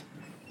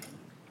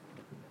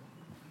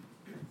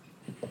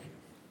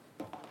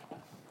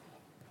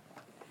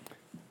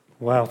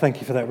Wow, thank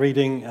you for that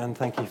reading, and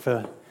thank you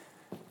for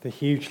the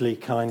hugely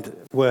kind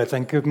words.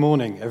 And good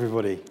morning,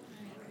 everybody.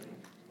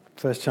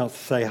 First chance to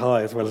say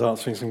hi as well as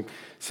answering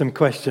some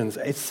questions.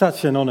 It's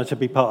such an honour to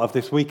be part of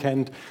this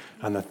weekend,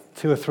 and the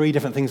 2 or 3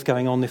 different things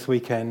going on this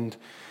weekend.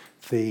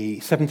 The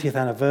 70th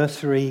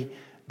anniversary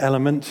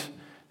element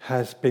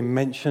has been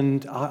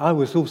mentioned. I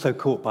was also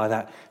caught by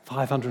that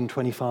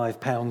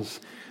 £525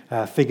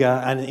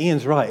 figure, and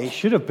Ian's right, it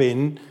should have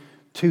been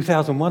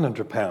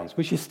 £2,100,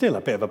 which is still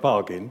a bit of a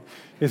bargain,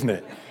 isn't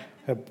it?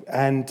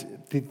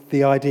 And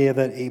the idea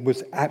that it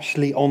was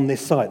actually on this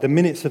site. The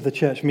minutes of the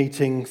church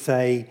meeting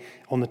say,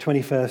 on the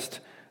 21st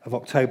of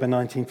October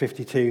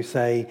 1952,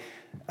 say,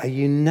 a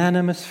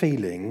unanimous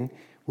feeling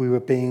we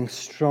were being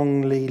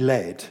strongly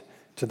led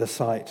to the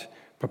site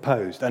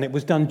proposed. And it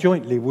was done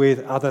jointly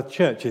with other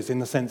churches in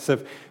the sense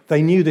of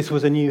they knew this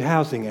was a new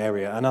housing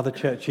area, and other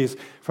churches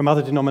from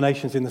other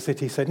denominations in the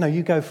city said, no,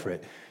 you go for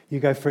it. You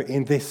go for it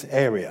in this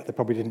area. They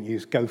probably didn't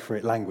use go for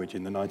it language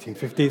in the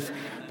 1950s,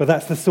 but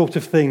that's the sort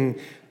of thing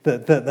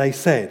that they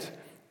said.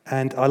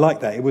 And I like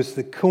that. It was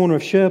the corner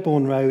of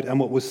Sherborne Road and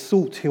what was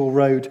Salt Hill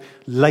Road,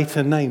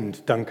 later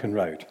named Duncan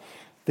Road.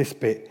 This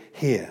bit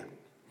here.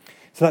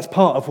 So that's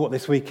part of what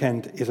this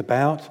weekend is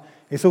about.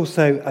 It's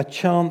also a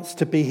chance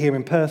to be here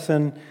in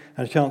person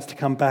and a chance to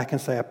come back and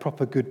say a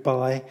proper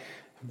goodbye,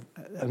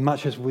 as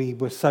much as we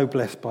were so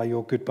blessed by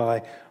your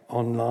goodbye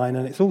online.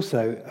 And it's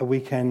also a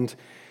weekend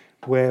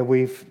where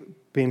we've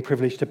been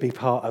privileged to be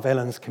part of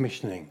Ellen's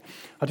commissioning.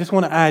 I just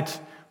want to add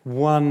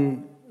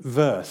one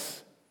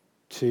verse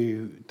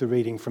to the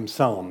reading from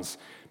Psalms,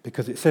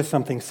 because it says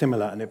something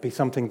similar, and it'd be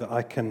something that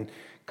I can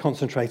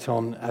concentrate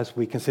on as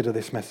we consider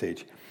this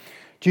message.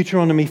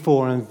 Deuteronomy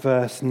 4 and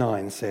verse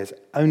 9 says,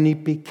 "Only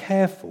be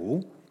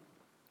careful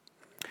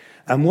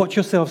and watch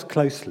yourselves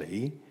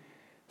closely,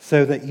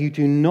 so that you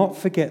do not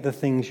forget the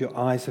things your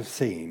eyes have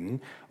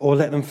seen, or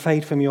let them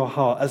fade from your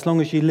heart as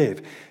long as you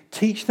live.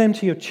 Teach them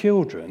to your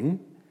children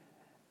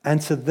and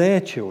to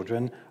their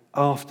children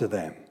after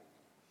them."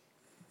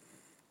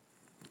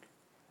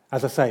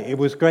 As I say, it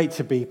was great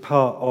to be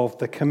part of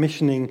the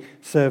commissioning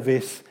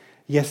service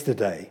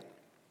yesterday.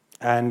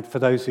 And for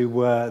those who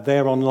were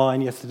there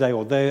online yesterday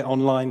or there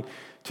online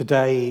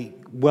today,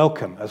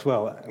 welcome as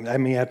well.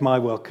 Let me add my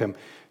welcome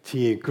to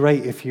you.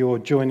 Great if you're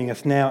joining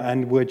us now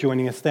and were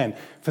joining us then.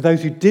 For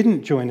those who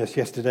didn't join us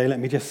yesterday, let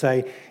me just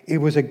say it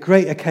was a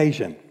great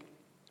occasion.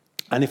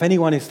 And if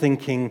anyone is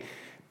thinking,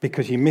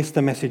 because you missed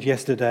the message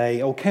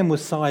yesterday, or Ken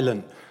was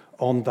silent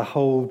on the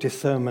whole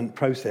discernment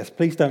process,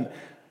 please don't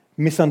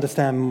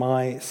misunderstand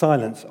my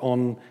silence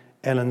on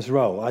Ellen's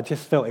role. I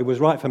just felt it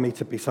was right for me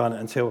to be silent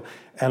until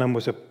Ellen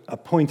was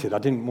appointed. I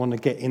didn't want to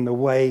get in the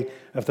way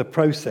of the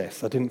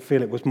process. I didn't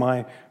feel it was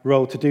my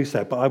role to do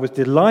so. But I was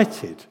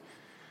delighted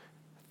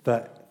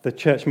that the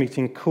church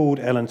meeting called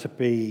Ellen to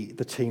be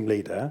the team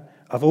leader.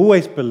 I've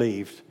always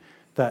believed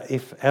that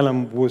if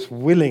Ellen was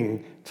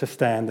willing to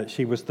stand, that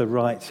she was the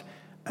right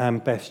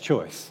and best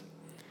choice.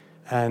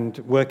 And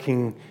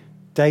working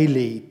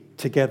daily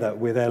together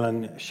with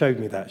Ellen showed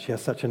me that. She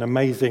has such an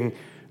amazing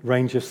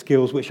range of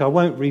skills, which I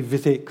won't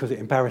revisit because it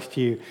embarrassed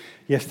you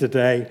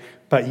yesterday,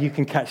 but you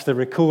can catch the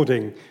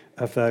recording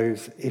of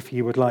those if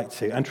you would like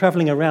to. And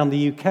travelling around the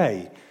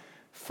UK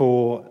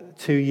for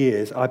 2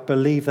 years, I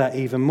believe that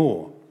even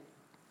more.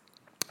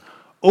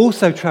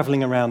 Also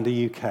travelling around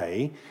the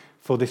UK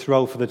for this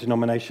role for the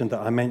denomination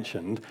that I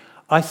mentioned,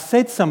 I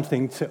said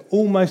something to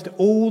almost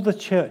all the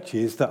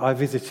churches that I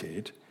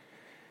visited,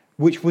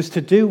 which was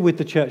to do with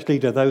the church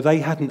leader, though they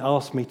hadn't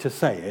asked me to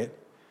say it.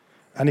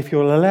 And if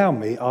you'll allow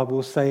me, I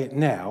will say it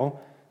now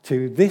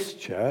to this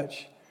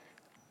church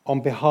on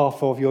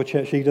behalf of your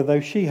church leader,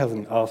 though she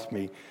hasn't asked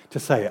me to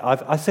say it.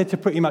 I said to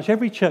pretty much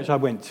every church I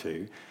went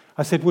to,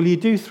 I said, will you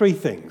do 3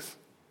 things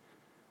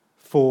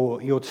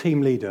for your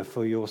team leader,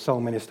 for your soul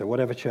minister,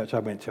 whatever church I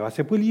went to? I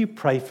said, will you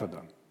pray for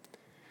them?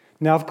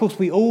 Now, of course,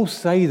 we all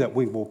say that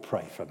we will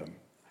pray for them,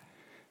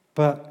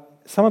 but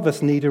some of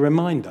us need a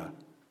reminder.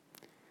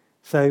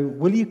 So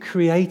will you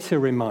create a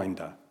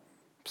reminder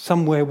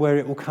somewhere where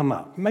it will come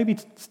up? Maybe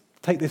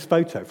take this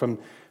photo from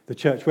the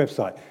church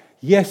website.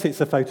 Yes, it's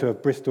a photo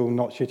of Bristol,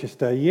 not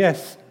Chichester.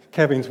 Yes,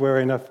 Kevin's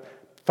wearing a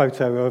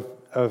photo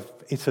of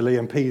Italy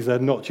and Pisa,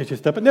 not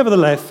Chichester. But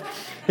nevertheless,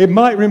 it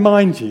might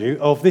remind you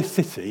of this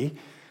city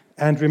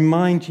and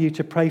remind you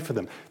to pray for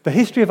them. The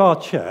history of our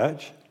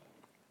church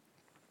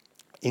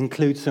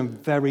includes some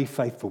very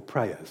faithful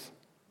prayers.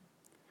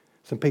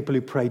 Some people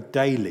who prayed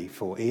daily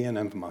for Ian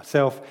and for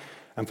myself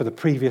and for the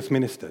previous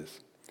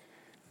ministers.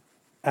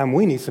 And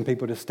we need some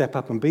people to step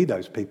up and be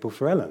those people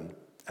for Ellen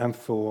and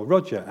for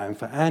Roger and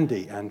for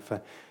Andy and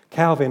for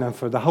Calvin and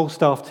for the whole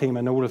staff team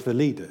and all of the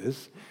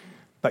leaders.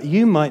 But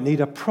you might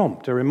need a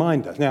prompt, a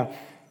reminder. Now,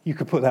 you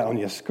could put that on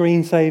your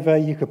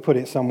screensaver. You could put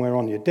it somewhere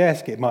on your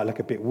desk. It might look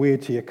a bit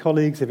weird to your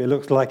colleagues if it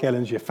looks like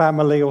Ellen's your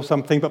family or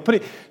something. But put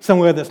it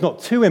somewhere that's not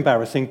too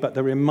embarrassing, but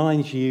that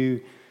reminds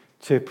you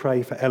to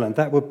pray for Ellen.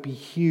 That would be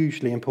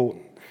hugely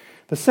important.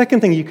 The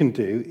second thing you can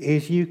do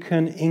is you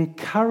can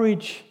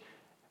encourage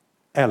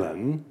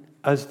Ellen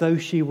as though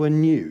she were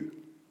new.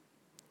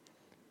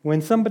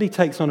 When somebody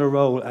takes on a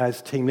role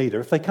as team leader,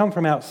 if they come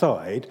from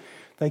outside,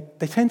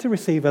 they tend to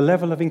receive a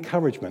level of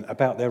encouragement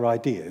about their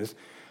ideas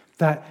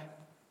that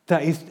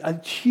is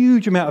a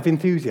huge amount of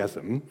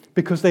enthusiasm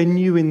because they're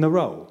new in the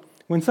role.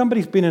 When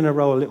somebody's been in a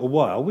role a little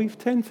while, we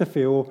tend to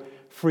feel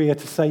freer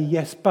to say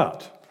yes,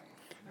 but,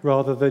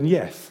 rather than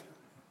yes.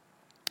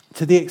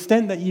 To the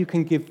extent that you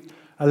can give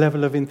a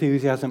level of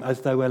enthusiasm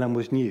as though Ellen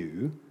was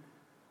new,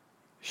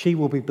 she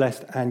will be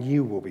blessed and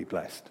you will be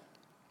blessed.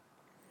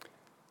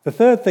 The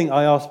third thing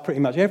I asked pretty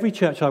much every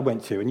church I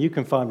went to, and you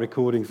can find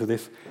recordings of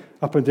this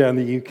up and down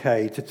the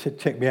UK to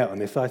check me out on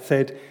this, I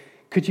said,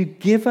 could you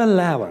give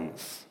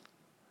allowance?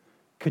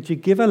 Could you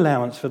give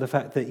allowance for the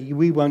fact that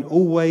we won't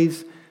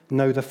always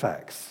know the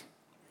facts?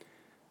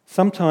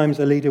 Sometimes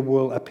a leader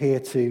will appear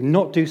to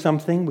not do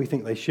something we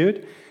think they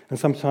should, and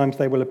sometimes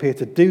they will appear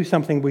to do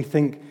something we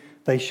think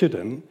they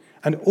shouldn't,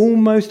 and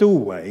almost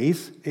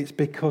always it's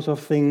because of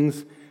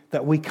things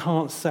that we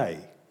can't say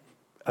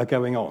are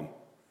going on.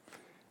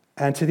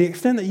 And to the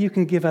extent that you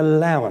can give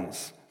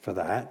allowance for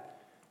that,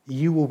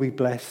 you will be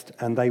blessed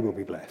and they will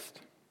be blessed.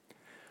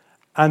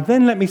 And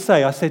then let me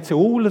say, I said to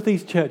all of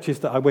these churches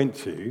that I went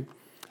to,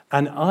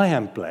 and I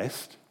am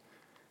blessed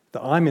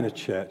that I'm in a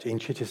church in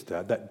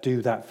Chichester that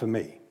do that for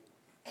me.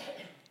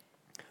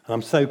 And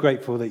I'm so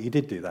grateful that you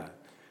did do that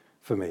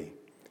for me.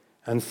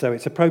 And so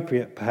it's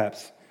appropriate,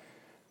 perhaps,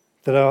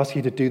 that I ask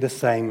you to do the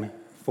same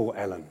for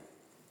Ellen.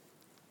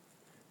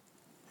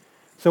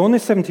 So on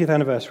this 70th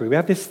anniversary, we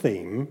have this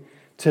theme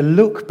to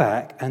look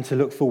back and to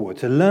look forward,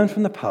 to learn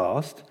from the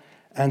past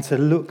and to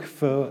look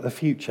for the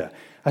future.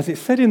 As it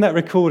said in that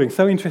recording,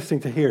 so interesting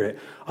to hear it,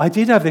 I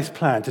did have this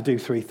plan to do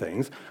three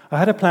things. I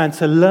had a plan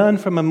to learn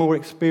from a more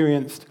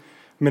experienced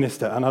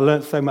minister, and I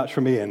learned so much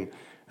from Ian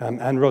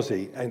and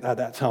Rosie at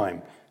that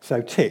time.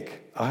 So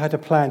tick. I had a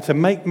plan to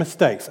make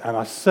mistakes, and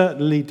I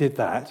certainly did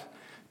that.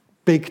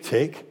 Big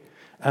tick.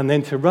 And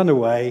then to run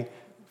away,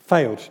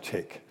 failed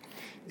tick.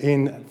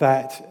 In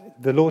that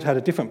the Lord had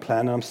a different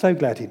plan, and I'm so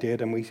glad he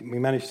did, and we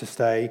managed to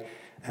stay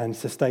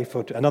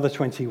for another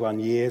 21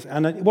 years.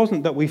 And it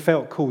wasn't that we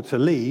felt called to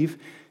leave,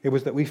 it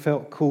was that we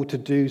felt called to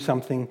do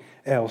something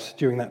else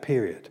during that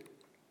period.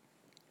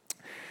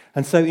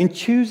 And so in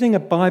choosing a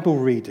Bible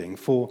reading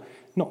for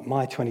not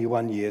my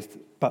 21 years,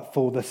 but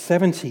for the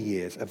 70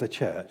 years of the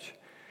church,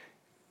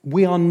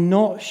 we are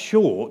not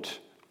short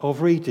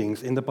of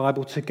readings in the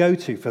Bible to go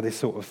to for this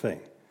sort of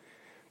thing.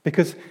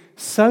 Because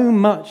so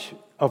much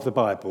of the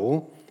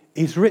Bible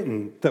is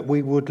written that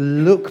we would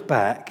look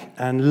back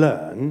and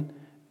learn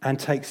and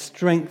take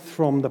strength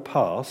from the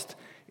past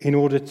in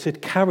order to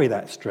carry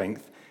that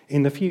strength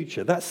in the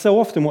future. That's so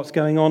often what's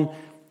going on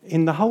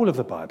in the whole of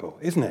the Bible,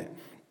 isn't it?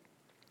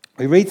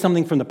 We read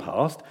something from the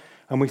past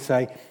and we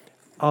say,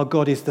 our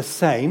God is the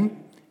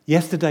same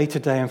yesterday,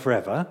 today, and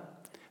forever.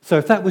 So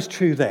if that was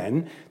true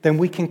then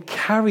we can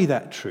carry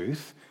that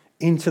truth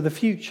into the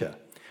future.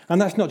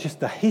 And that's not just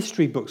the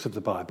history books of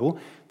the Bible,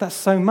 that's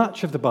so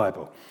much of the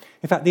Bible.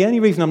 In fact, the only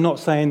reason I'm not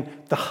saying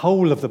the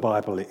whole of the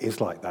Bible is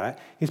like that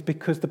is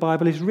because the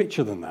Bible is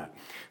richer than that.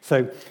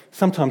 So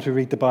sometimes we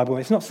read the Bible,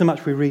 it's not so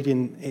much we read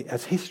it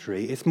as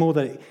history, it's more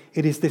that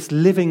it is this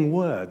living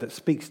word that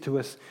speaks to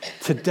us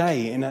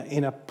today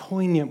in a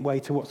poignant way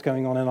to what's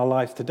going on in our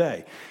lives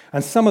today.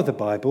 And some of the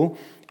Bible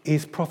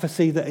is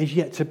prophecy that is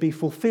yet to be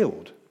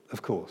fulfilled,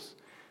 of course.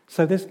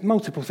 So there's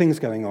multiple things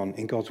going on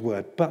in God's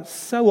word, but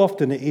so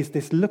often it is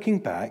this looking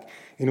back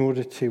in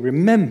order to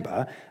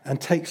remember and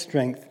take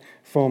strength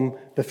from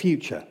the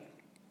future.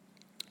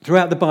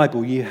 Throughout the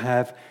Bible, you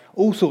have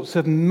all sorts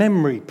of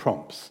memory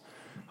prompts.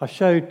 I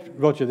showed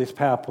Roger this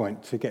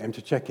PowerPoint to get him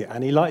to check it,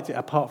 and he liked it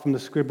apart from the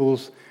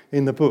scribbles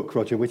in the book,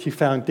 Roger, which he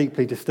found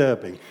deeply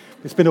disturbing.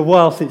 It's been a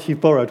while since you've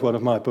borrowed one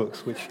of my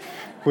books,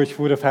 which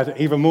would have had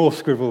even more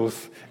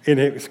scribbles in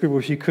it,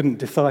 scribbles you couldn't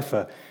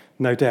decipher,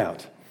 no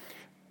doubt.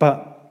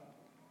 But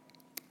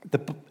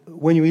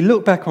when we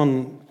look back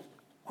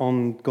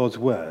on God's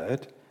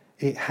word,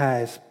 it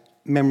has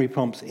memory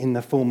prompts in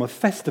the form of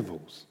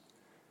festivals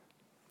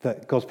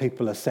that God's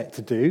people are set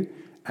to do,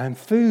 and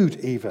food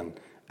even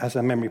as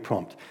a memory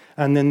prompt.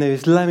 And then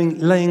there's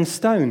laying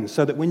stones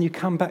so that when you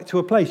come back to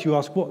a place, you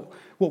ask, what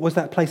was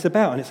that place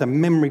about? And it's a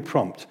memory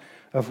prompt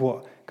of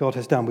what God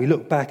has done. We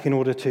look back in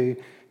order to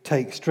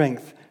take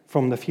strength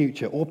from the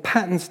future, or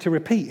patterns to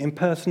repeat in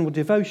personal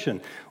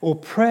devotion, or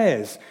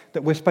prayers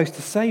that we're supposed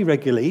to say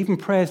regularly, even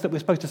prayers that we're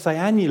supposed to say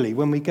annually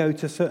when we go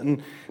to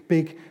certain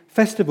big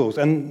festivals.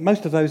 And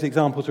most of those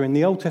examples are in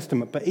the Old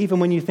Testament, but even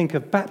when you think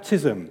of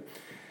baptism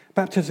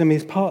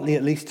is partly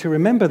at least to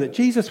remember that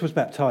Jesus was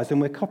baptized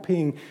and we're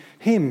copying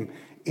him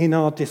in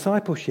our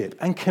discipleship.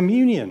 And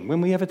communion,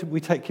 when we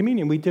take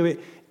communion, we do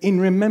it in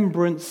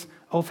remembrance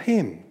of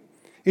him.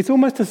 It's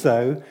almost as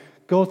though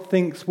God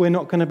thinks we're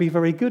not going to be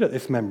very good at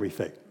this memory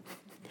thing.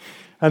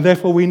 And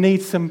therefore we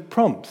need some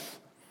prompts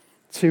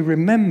to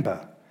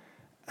remember.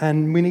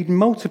 And we need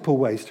multiple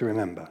ways to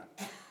remember.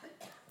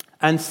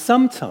 And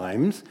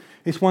sometimes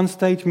it's one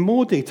stage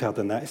more detailed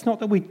than that. It's not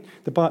that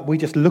we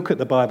just look at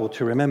the Bible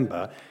to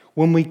remember.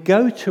 When we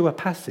go to a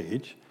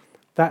passage,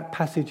 that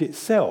passage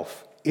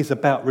itself is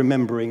about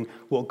remembering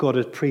what God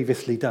had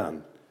previously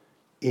done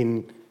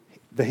in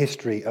the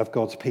history of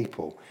God's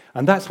people.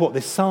 And that's what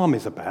this psalm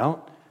is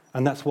about,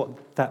 and that's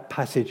what that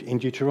passage in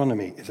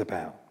Deuteronomy is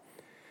about.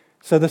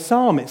 So the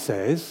psalm, it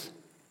says,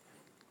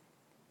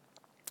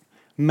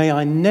 may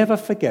I never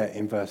forget,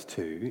 in verse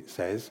 2, it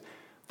says,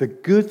 the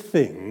good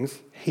things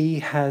he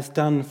has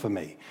done for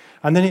me.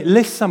 And then it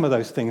lists some of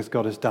those things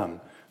God has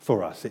done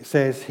for us. It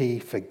says he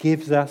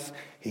forgives us,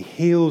 he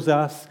heals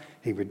us,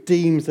 he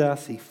redeems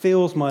us, he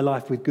fills my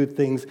life with good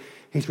things.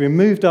 He's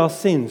removed our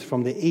sins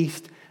from the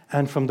east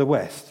and from the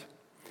west.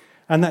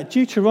 And that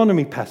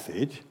Deuteronomy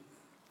passage,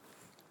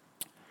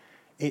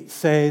 it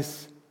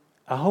says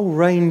a whole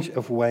range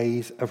of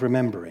ways of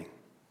remembering.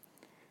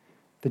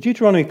 The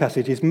Deuteronomy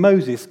passage is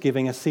Moses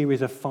giving a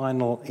series of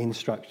final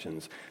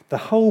instructions. The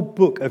whole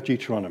book of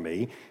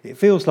Deuteronomy, it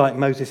feels like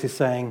Moses is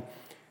saying,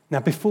 now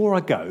before I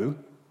go,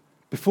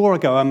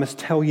 I must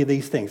tell you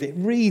these things. It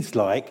reads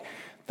like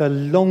the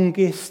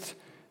longest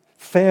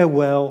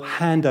farewell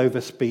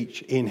handover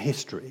speech in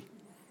history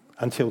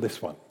until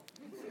this one.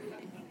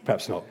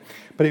 Perhaps not.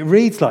 But it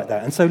reads like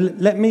that. And so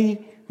let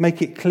me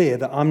make it clear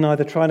that I'm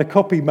neither trying to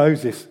copy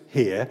Moses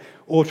here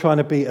or trying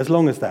to be as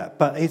long as that.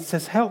 But it's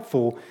as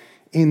helpful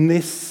in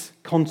this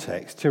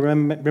context to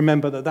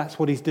remember that that's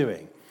what he's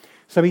doing.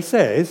 So he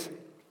says,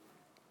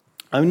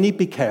 only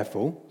be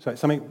careful. So it's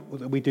something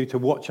that we do to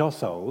watch our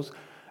souls.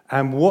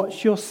 And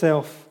watch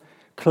yourself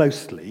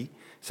closely.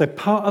 So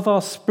part of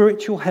our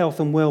spiritual health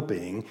and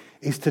well-being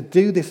is to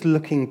do this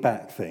looking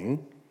back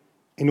thing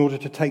in order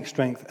to take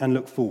strength and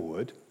look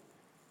forward.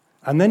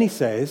 And then he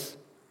says,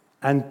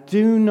 and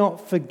do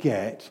not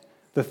forget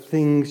the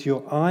things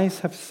your eyes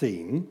have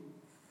seen,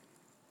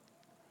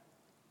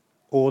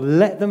 or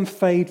let them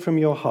fade from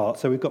your heart.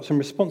 So we've got some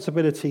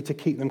responsibility to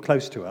keep them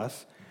close to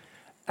us.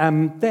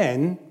 And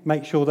then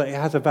make sure that it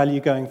has a value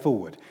going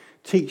forward.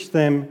 Teach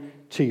them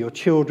to your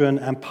children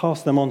and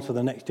pass them on to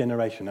the next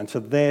generation and to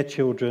their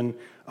children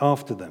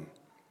after them.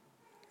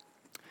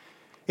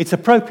 It's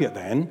appropriate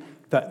then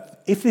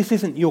that if this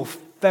isn't your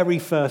very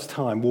first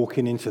time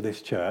walking into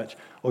this church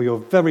or your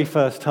very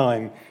first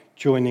time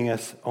joining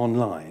us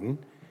online,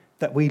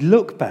 that we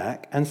look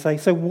back and say,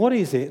 so what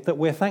is it that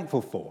we're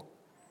thankful for?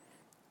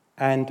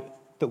 And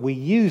that we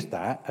use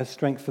that as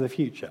strength for the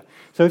future.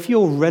 So if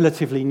you're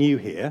relatively new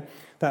here,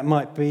 that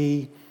might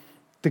be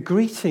the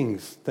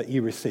greetings that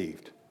you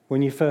received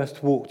when you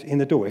first walked in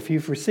the door. If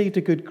you've received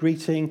a good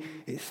greeting,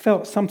 it's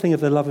felt something of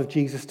the love of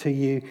Jesus to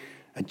you,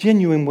 a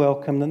genuine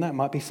welcome, then that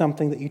might be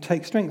something that you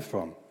take strength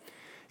from.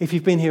 If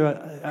you've been here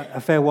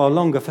a fair while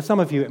longer, for some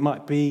of you it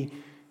might be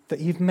that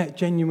you've met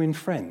genuine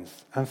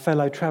friends and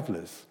fellow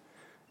travellers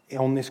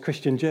on this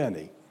Christian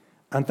journey,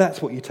 and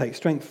that's what you take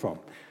strength from.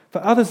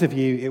 For others of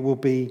you, it will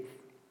be,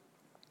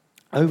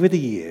 over the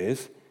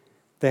years,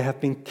 there have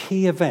been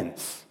key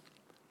events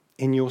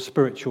in your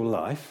spiritual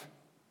life,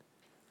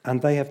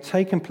 and they have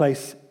taken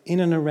place in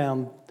and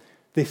around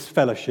this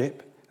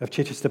fellowship of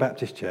Chichester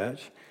Baptist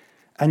Church,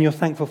 and you're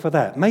thankful for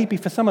that. Maybe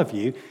for some of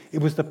you, it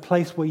was the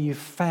place where you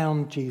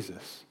found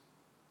Jesus.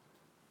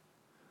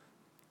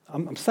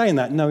 I'm saying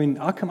that knowing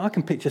I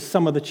can picture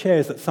some of the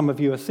chairs that some of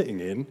you are sitting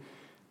in,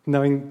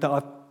 knowing that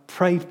I've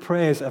prayed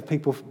prayers of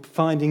people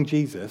finding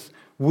Jesus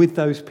with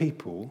those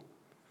people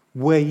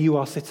where you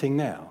are sitting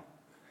now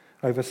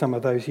over some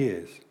of those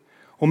years.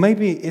 Or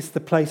maybe it's the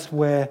place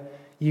where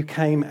you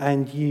came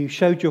and you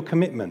showed your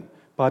commitment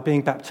by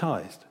being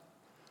baptized.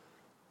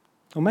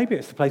 Or maybe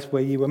it's the place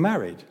where you were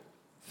married,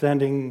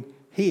 standing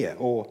here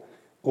or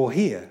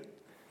here.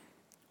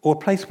 Or a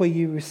place where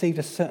you received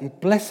a certain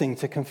blessing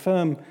to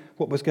confirm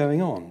what was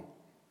going on.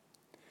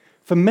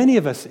 For many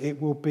of us,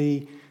 it will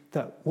be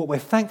that what we're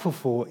thankful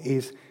for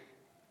is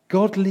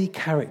godly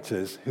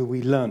characters who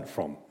we learnt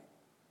from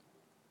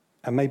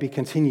and maybe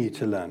continue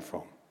to learn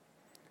from.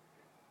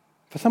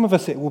 For some of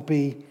us, it will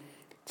be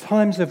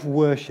times of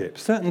worship,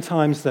 certain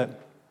times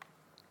that,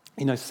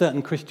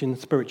 certain Christian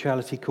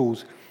spirituality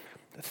calls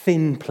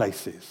thin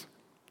places,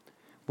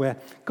 where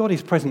God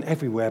is present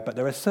everywhere, but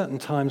there are certain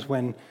times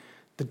when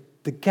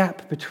the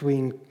gap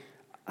between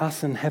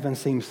us and heaven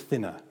seems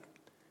thinner.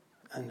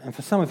 And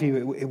for some of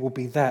you, it will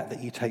be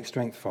that you take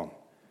strength from.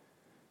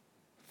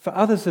 For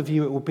others of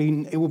you, it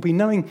will be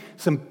knowing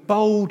some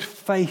bold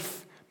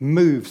faith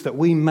moves that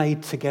we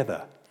made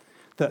together.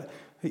 That,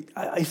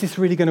 is this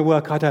really going to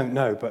work? I don't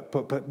know,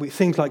 but it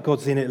seems like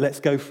God's in it, let's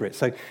go for it.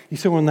 So you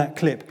saw on that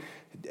clip,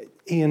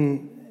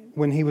 Ian,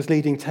 when he was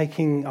leading,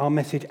 taking our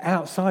message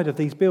outside of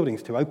these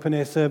buildings to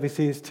open-air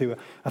services, to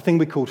a thing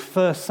we called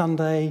First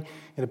Sunday,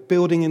 in a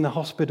building in the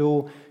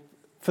hospital,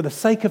 for the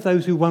sake of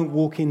those who won't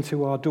walk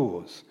into our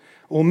doors,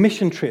 or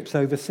mission trips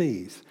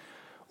overseas,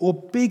 or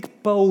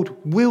big, bold,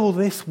 will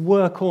this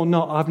work or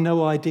not? I've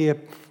no idea,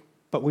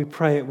 but we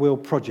pray it will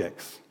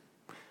projects,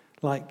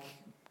 like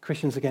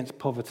Christians Against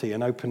Poverty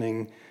and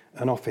opening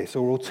an office,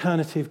 or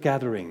alternative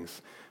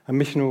gatherings and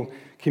missional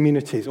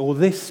communities, or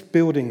this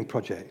building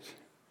project.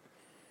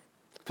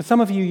 For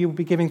some of you, you'll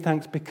be giving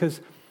thanks because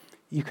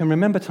you can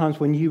remember times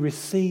when you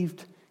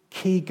received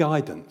key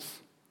guidance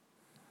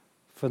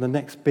for the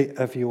next bit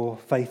of your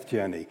faith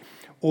journey?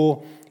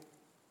 Or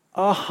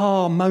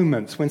aha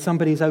moments when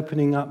somebody's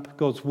opening up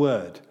God's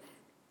word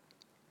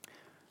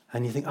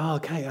and you think, oh,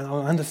 okay,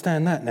 I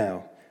understand that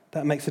now.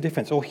 That makes a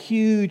difference. Or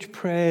huge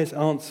prayers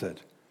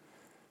answered.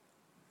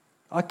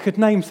 I could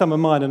name some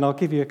of mine and I'll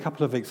give you a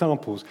couple of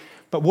examples.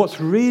 But what's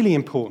really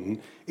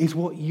important is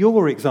what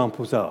your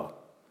examples are,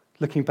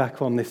 looking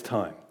back on this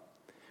time.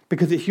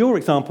 Because it's your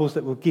examples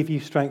that will give you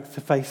strength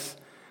to face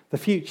the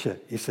future,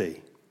 you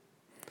see.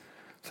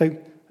 So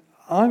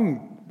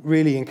I'm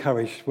really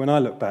encouraged when I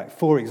look back,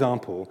 for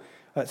example,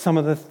 at some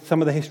of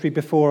the history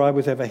before I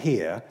was ever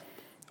here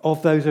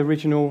of those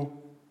original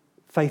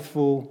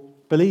faithful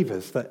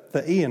believers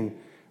that Ian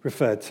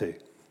referred to.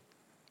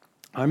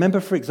 I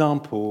remember, for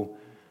example,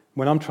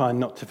 when I'm trying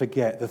not to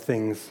forget the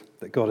things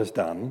that God has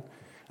done,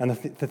 and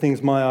the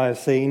things my eye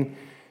has seen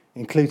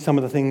include some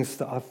of the things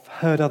that I've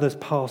heard others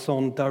pass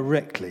on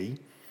directly,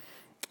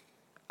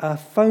 a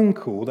phone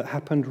call that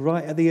happened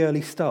right at the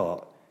early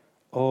start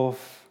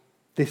of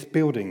this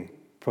building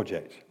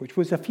project, which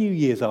was a few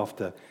years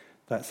after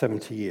that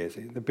 70 years.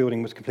 The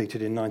building was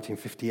completed in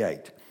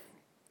 1958.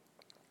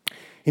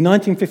 In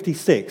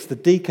 1956, the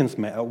deacons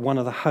met at one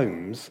of the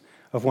homes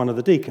of one of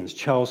the deacons,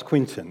 Charles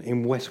Quinton,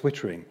 in West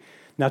Wittering.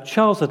 Now,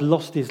 Charles had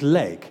lost his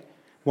leg,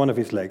 one of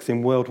his legs,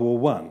 in World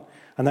War I,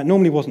 and that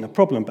normally wasn't a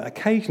problem, but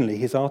occasionally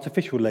his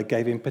artificial leg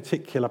gave him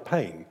particular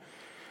pain.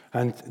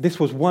 And this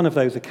was one of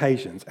those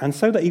occasions. And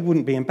so that he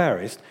wouldn't be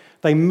embarrassed,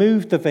 they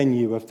moved the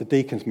venue of the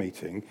deacons'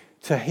 meeting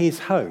to his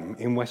home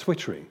in West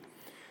Wittering,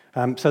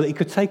 so that he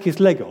could take his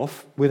leg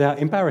off without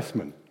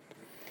embarrassment.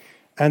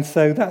 And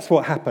so that's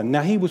what happened.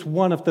 Now, he was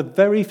one of the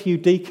very few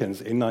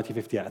deacons in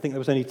 1958, I think there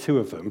was only 2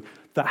 of them,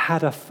 that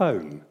had a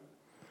phone.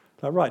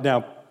 Now, right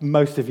now,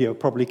 most of you are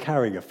probably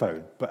carrying a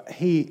phone, but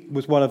he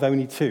was one of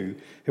only 2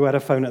 who had a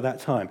phone at that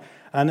time.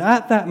 And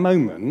at that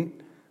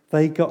moment,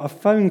 they got a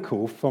phone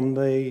call from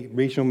the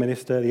regional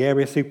minister, the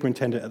area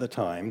superintendent at the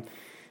time,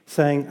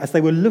 saying, as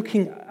they were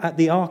looking at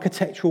the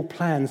architectural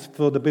plans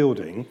for the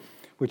building,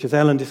 which as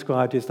Ellen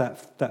described is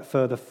that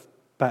further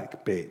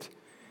back bit,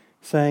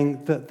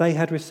 saying that they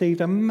had received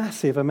a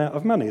massive amount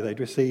of money. They'd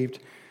received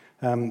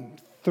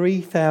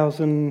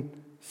 3,000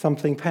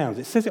 something pounds.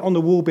 It says it on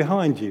the wall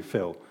behind you,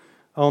 Phil,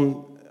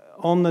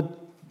 on the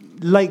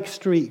Lake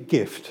Street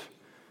gift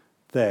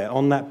there,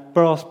 on that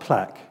brass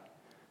plaque.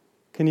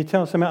 Can you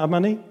tell us the amount of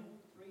money?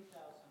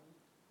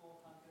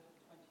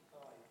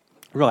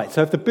 3,425. Right,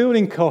 so if the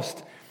building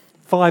cost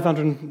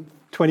 £525,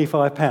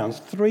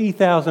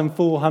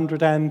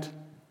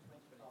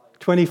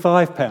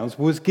 £3,425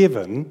 was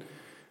given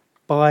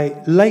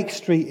by Lake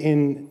Street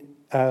in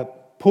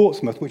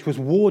Portsmouth, which was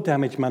war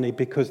damage money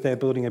because their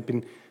building had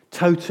been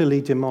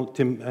totally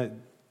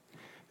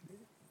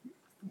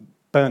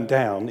burnt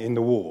down in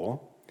the war.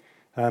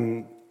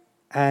 And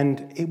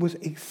it was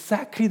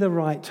exactly the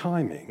right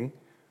timing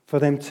for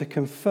them to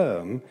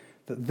confirm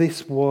that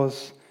this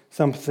was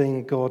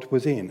something God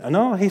was in. And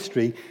our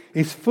history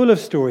is full of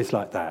stories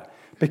like that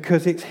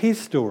because it's his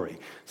story.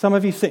 Some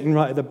of you sitting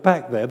right at the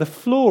back there, the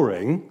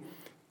flooring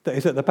that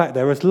is at the back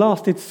there has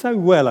lasted so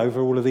well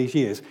over all of these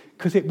years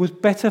because it was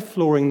better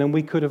flooring than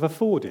we could have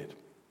afforded.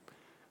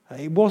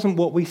 It wasn't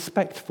what we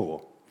spec'd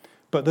for.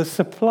 But the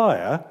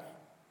supplier,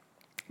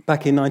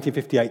 back in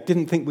 1958,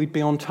 didn't think we'd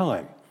be on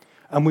time.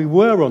 And we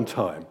were on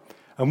time.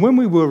 And when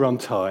we were on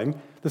time,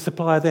 the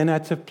supplier then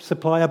had to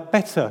supply a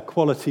better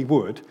quality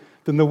wood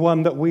than the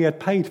one that we had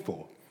paid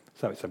for.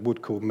 So it's a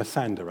wood called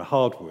Massander, a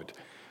hardwood.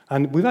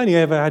 And we've only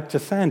ever had to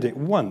sand it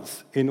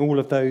once in all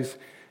of those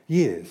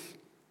years.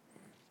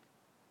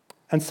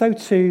 And so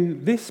to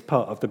this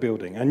part of the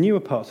building and newer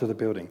parts of the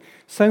building,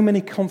 so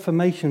many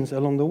confirmations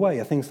along the way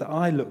are things that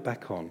I look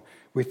back on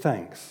with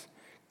thanks.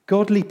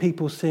 Godly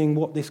people seeing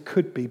what this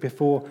could be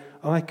before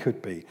I could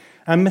be.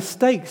 And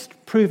mistakes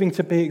proving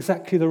to be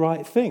exactly the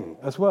right thing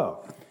as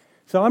well.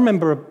 So I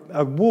remember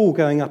a wall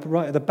going up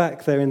right at the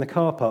back there in the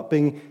car park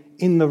being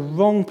in the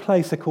wrong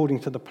place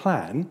according to the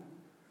plan.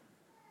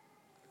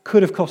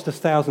 Could have cost us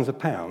thousands of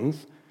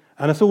pounds.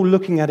 And us all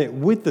looking at it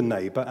with the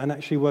neighbour and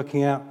actually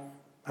working out,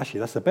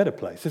 actually, that's a better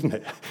place, isn't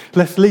it?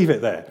 Let's leave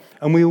it there.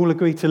 And we all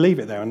agreed to leave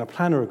it there, and the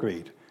planner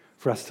agreed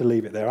for us to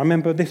leave it there. I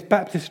remember this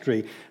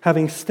baptistry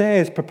having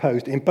stairs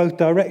proposed in both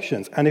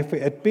directions, and if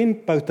it had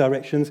been both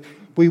directions,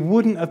 we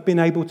wouldn't have been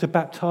able to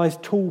baptise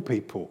tall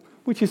people,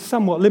 which is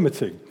somewhat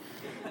limiting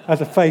as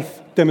a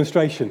faith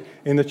demonstration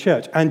in the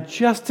church. And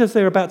just as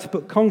they're about to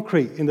put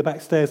concrete in the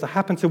back stairs, I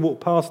happened to walk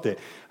past it,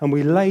 and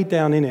we laid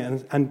down in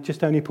it and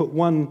just only put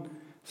one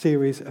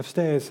series of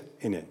stairs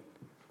in it,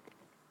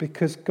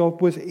 because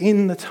God was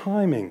in the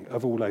timing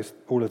of all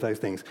of those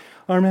things.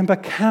 I remember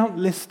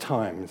countless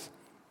times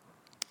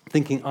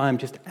thinking, I am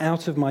just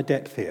out of my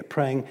depth here,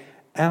 praying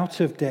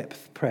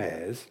out-of-depth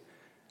prayers,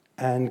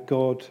 and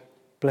God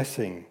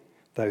blessing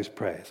those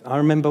prayers. I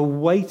remember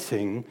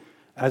waiting,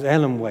 as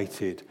Ellen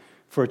waited,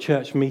 for a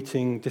church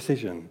meeting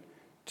decision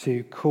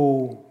to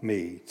call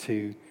me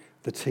to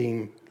the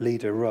team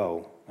leader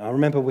role. I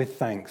remember with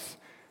thanks,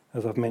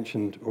 as I've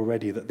mentioned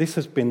already, that this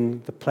has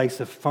been the place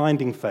of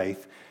finding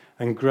faith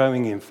and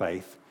growing in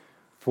faith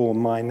for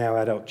my now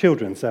adult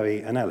children,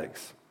 Zoe and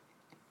Alex.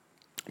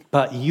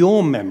 But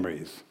your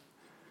memories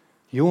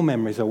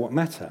are what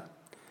matter,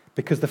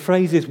 because the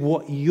phrase is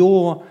what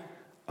your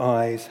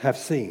eyes have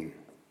seen.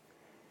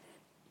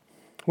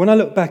 When I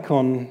look back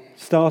on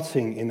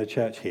starting in the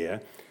church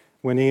here,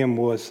 when Ian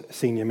was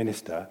senior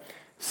minister,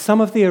 some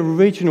of the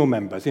original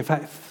members, in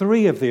fact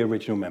 3 of the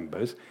original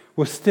members,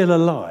 were still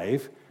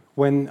alive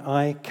when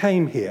I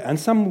came here, and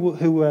some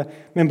who were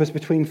members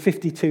between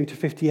 52 to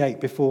 58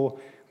 before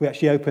we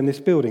actually opened this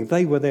building,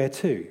 they were there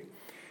too.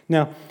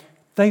 Now,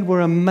 they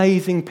were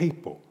amazing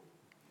people.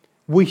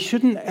 We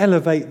shouldn't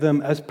elevate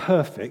them as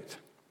perfect,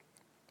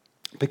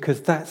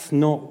 because that's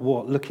not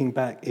what looking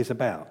back is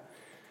about.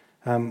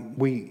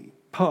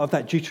 Part of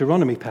that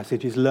Deuteronomy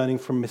passage is learning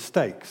from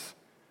mistakes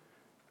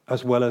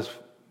as well as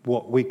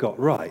what we got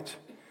right.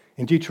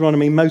 In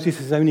Deuteronomy, Moses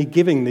is only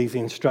giving these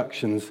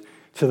instructions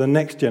to the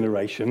next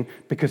generation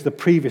because the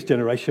previous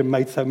generation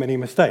made so many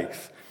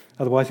mistakes.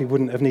 Otherwise, he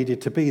wouldn't have needed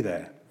to be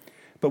there.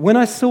 But when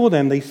I saw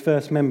them, these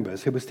first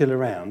members who were still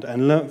around,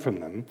 and learnt from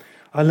them,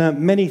 I learnt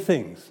many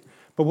things.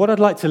 But what I'd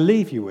like to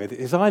leave you with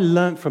is I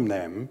learnt from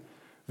them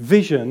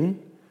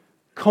vision,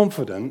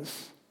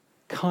 confidence,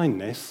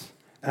 kindness,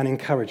 and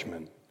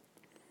encouragement.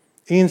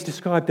 Ian's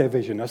described their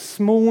vision, a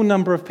small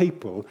number of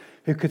people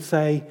who could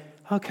say,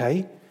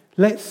 okay,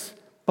 let's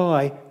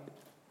buy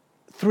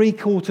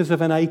 3/4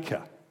 of an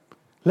acre.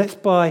 Let's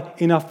buy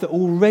enough that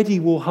already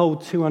will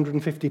hold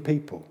 250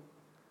 people,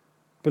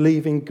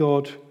 believing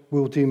God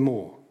will do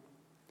more.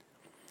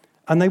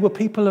 And they were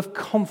people of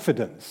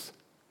confidence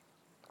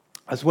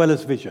as well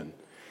as vision,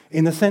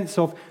 in the sense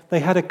of they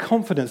had a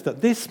confidence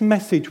that this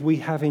message we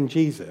have in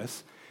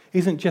Jesus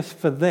isn't just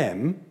for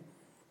them,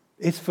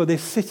 it's for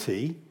this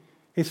city,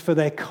 it's for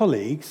their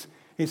colleagues,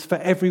 it's for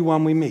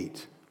everyone we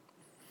meet.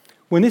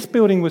 When this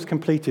building was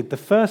completed, the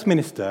first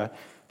minister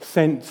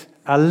sent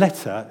a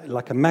letter,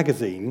 like a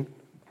magazine,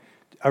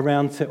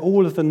 around to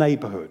all of the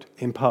neighbourhood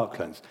in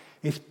Parklands.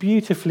 It's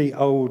beautifully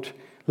old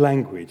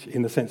language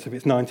in the sense of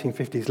its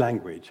 1950s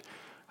language,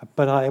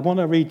 but I want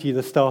to read you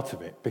the start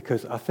of it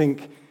because I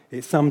think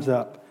it sums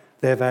up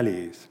their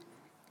values.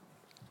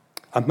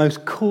 A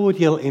most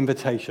cordial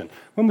invitation.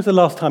 When was the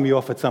last time you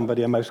offered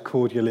somebody a most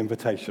cordial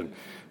invitation,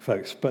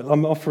 folks? But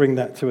I'm offering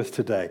that to us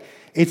today.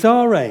 It's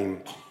our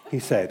aim, he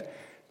said,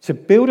 to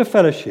build a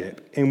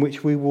fellowship in which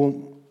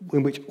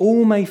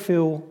all may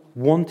feel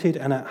wanted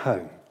and at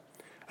home.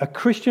 A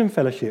Christian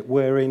fellowship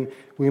wherein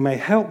we may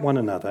help one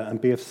another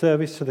and be of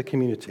service to the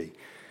community.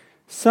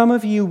 Some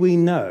of you we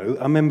know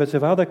are members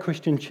of other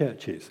Christian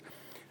churches,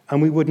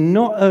 and we would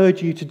not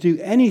urge you to do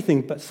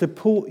anything but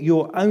support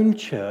your own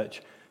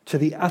church to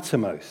the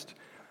uttermost.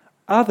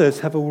 Others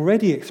have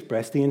already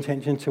expressed the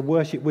intention to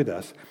worship with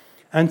us,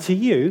 and to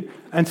you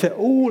and to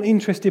all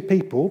interested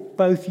people,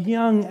 both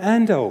young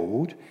and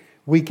old,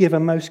 we give a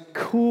most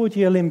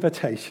cordial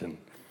invitation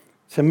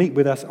to meet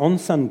with us on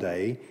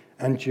Sunday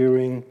and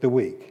during the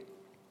week.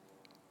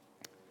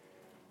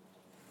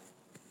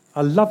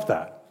 I love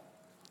that.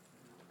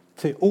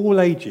 To all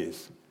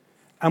ages,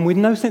 and with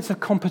no sense of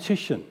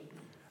competition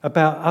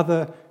about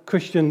other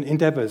Christian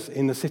endeavours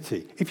in the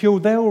city. If you're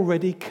there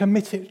already,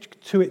 commit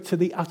to it to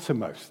the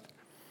uttermost.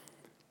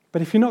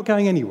 But if you're not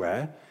going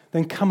anywhere,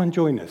 then come and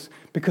join us,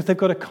 because they've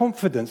got a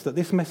confidence that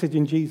this message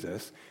in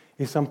Jesus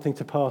is something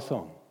to pass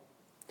on.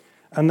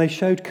 And they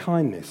showed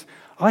kindness.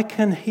 I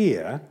can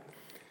hear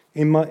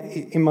in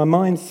my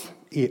mind's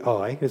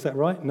eye, is that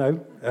right?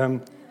 No.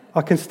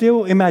 I can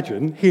still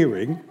imagine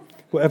hearing,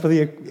 whatever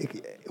the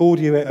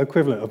audio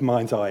equivalent of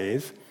mind's eye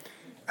is,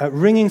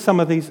 ringing some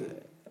of these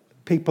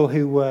people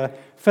who were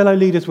fellow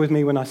leaders with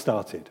me when I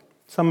started.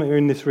 Some are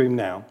in this room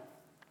now,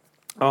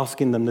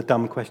 asking them the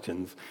dumb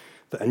questions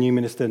that a new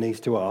minister needs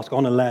to ask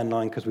on a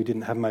landline because we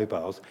didn't have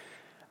mobiles.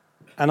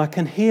 And I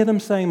can hear them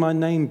saying my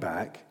name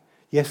back,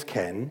 yes,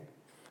 Ken,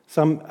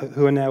 some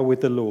who are now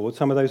with the Lord,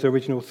 some of those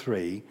original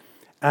 3,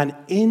 and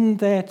in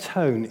their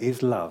tone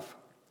is love.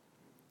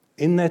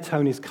 In their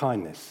tone is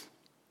kindness.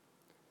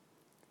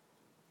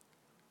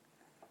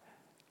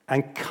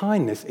 And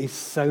kindness is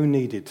so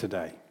needed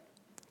today.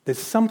 There's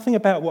something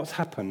about what's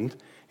happened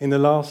in the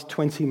last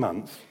 20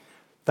 months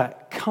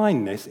that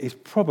kindness is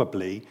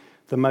probably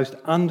the most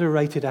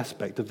underrated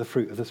aspect of the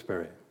fruit of the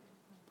Spirit.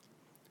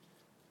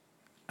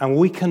 And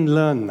we can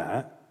learn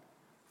that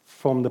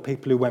from the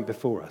people who went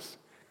before us,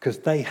 because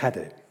they had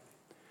it.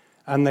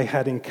 And they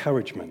had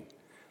encouragement.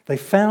 They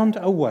found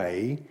a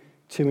way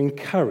to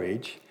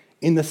encourage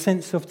in the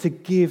sense of to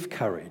give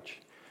courage.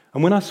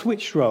 And when I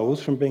switched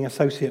roles from being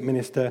associate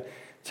minister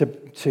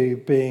to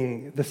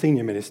being the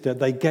senior minister,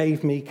 they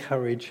gave me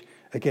courage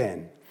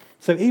again.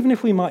 So even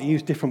if we might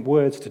use different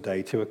words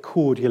today to a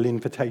cordial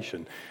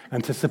invitation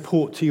and to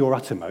support to your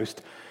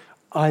uttermost,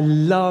 I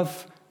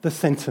love the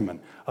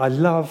sentiment. I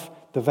love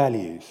the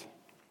values.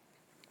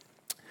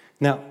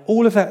 Now,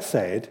 all of that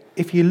said,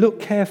 if you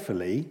look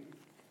carefully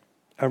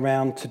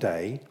around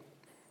today,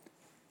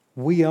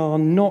 we are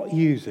not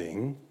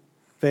using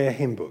their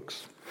hymn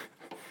books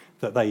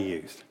that they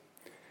used.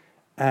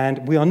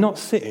 And we are not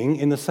sitting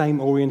in the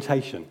same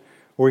orientation.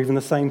 or even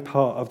the same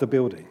part of the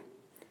building.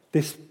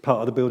 This part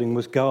of the building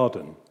was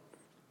garden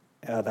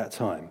at that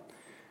time.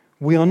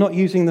 We are not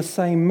using the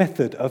same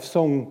method of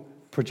song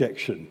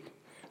projection.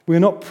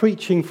 We're not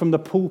preaching from the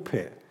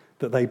pulpit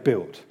that they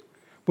built.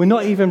 We're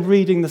not even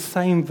reading the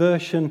same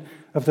version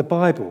of the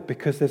Bible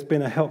because there's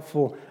been a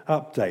helpful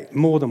update,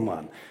 more than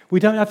one. We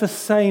don't have the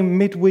same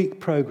midweek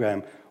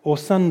program or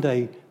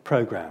Sunday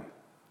program.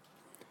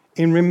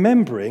 In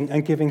remembering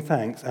and giving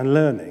thanks and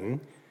learning,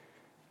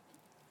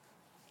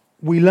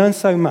 we learn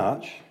so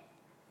much,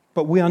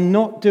 but we are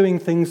not doing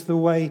things the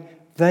way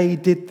they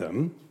did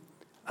them,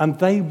 and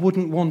they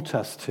wouldn't want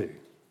us to.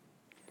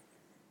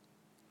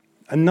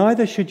 And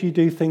neither should you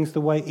do things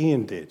the way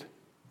Ian did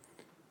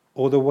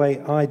or the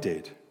way I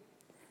did.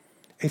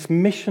 It's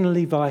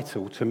missionally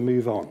vital to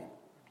move on.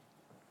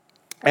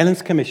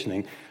 Ellen's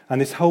commissioning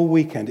and this whole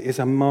weekend is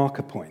a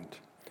marker point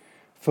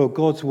for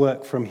God's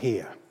work from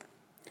here.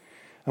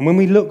 And when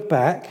we look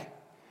back,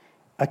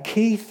 a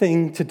key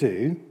thing to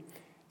do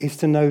is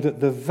to know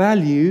that the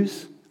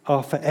values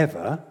are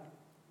forever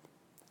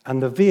and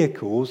the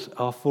vehicles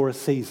are for a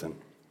season.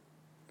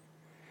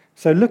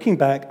 So looking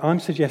back,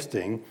 I'm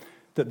suggesting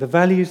that the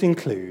values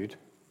include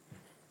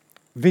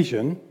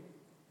vision,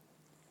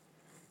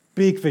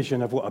 big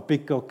vision of what a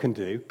big God can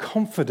do,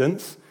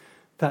 confidence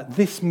that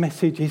this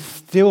message is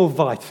still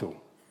vital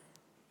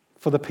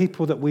for the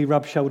people that we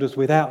rub shoulders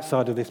with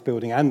outside of this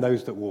building and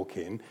those that walk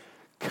in,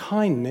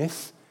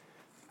 kindness,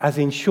 as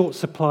in short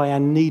supply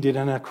and needed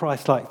and a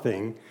Christ-like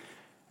thing,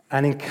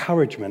 and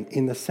encouragement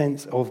in the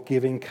sense of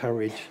giving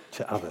courage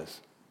to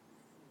others.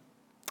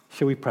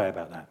 Shall we pray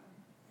about that?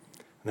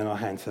 And then I'll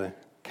hand to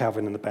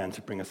Calvin and the band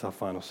to bring us our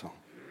final song.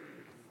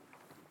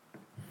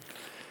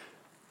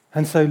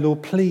 And so,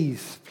 Lord,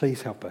 please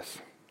help us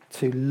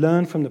to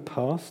learn from the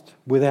past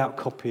without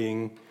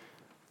copying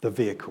the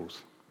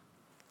vehicles,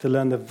 to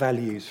learn the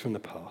values from the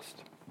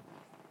past.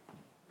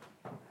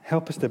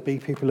 Help us to be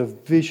people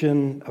of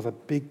vision of a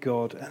big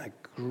God and a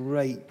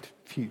great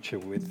future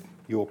with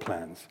your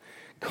plans.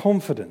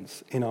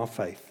 Confidence in our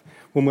faith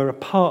when we're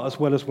apart as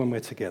well as when we're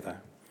together.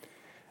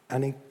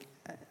 And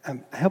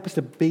help us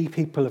to be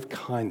people of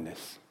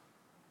kindness.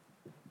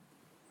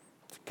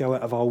 To go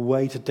out of our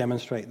way to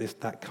demonstrate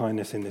that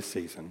kindness in this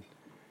season.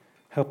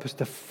 Help us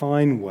to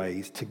find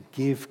ways to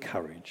give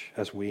courage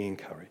as we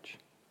encourage.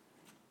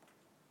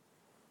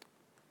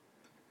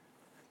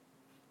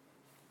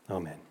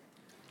 Amen.